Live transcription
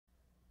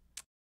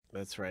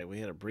That's right. We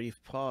had a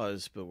brief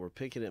pause, but we're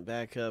picking it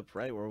back up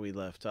right where we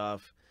left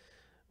off.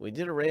 We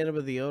did a random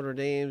of the owner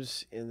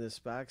names in this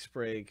box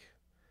break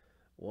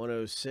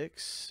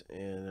 106,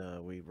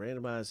 and we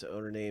randomized the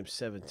owner names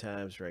 7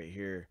 times right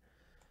here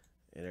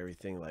and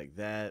everything like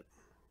that.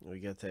 We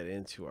got that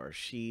into our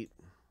sheet.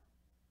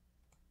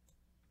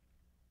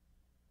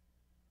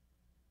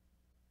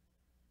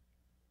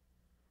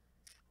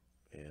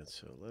 And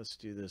so let's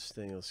do this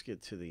thing. Let's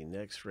get to the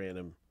next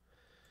random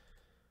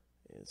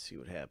and see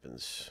what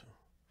happens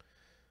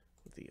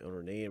with the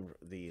owner name,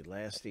 the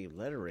last name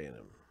letter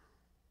random.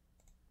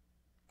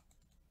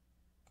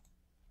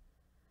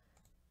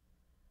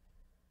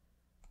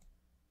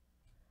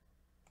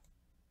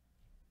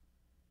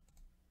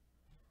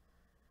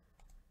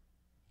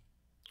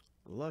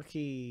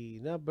 Lucky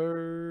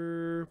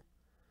number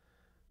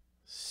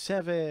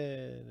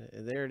 7.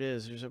 And there it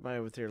is. There's somebody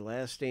with their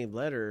last name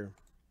letter.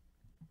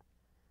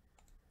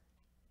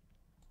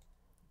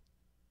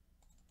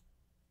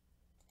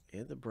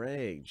 In the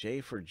break.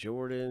 J for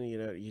Jordan. You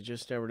know, you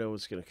just never know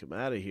what's going to come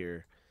out of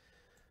here.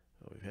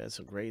 We've had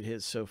some great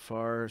hits so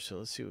far, so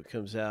let's see what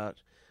comes out.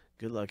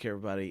 Good luck,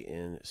 everybody,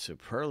 in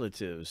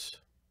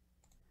Superlatives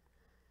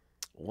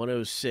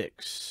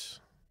 106.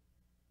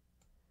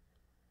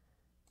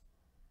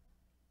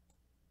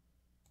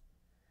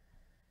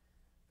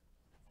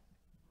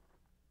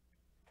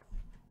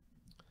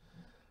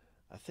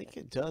 I think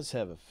it does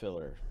have a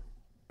filler.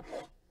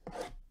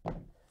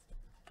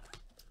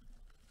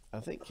 I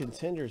think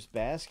Contenders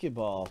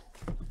basketball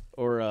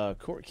or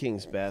Court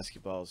Kings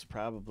basketball is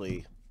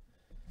probably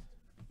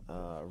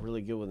a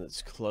really good one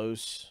that's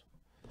close.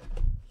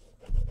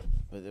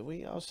 But then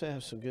we also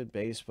have some good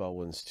baseball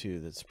ones too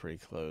that's pretty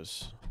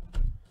close.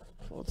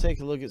 We'll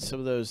take a look at some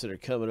of those that are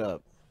coming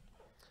up.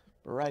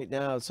 But right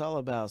now it's all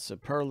about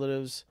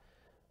superlatives.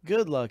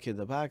 Good luck in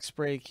the box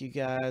break, you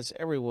guys.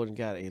 Everyone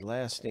got a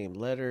last name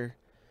letter.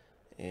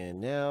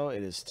 And now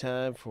it is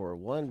time for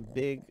one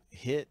big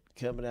hit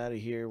coming out of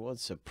here. One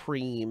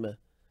supreme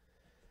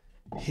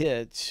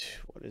hit.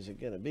 What is it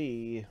going to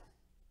be?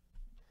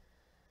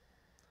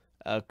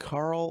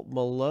 Carl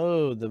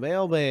Malone, the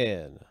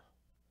mailman.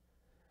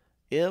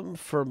 M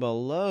for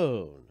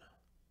Malone.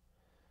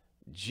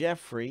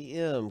 Jeffrey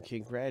M.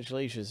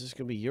 Congratulations. This is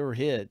going to be your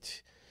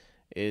hit.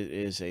 It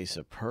is a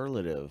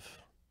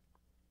superlative.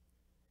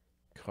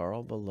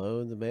 Carl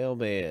Malone, the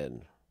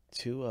mailman.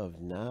 2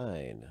 of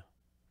 9.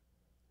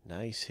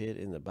 Nice hit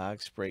in the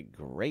box break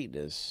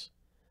greatness.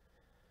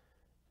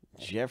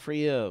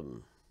 Jeffrey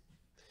M.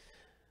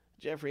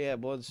 Jeffrey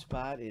had one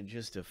spot and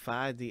just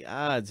defied the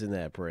odds in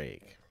that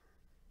break.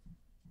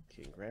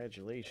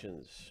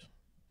 Congratulations.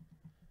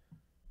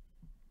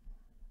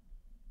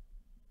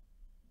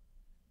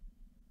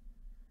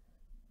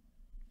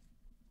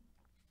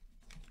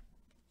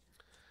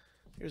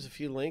 Here's a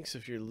few links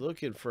if you're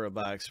looking for a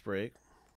box break.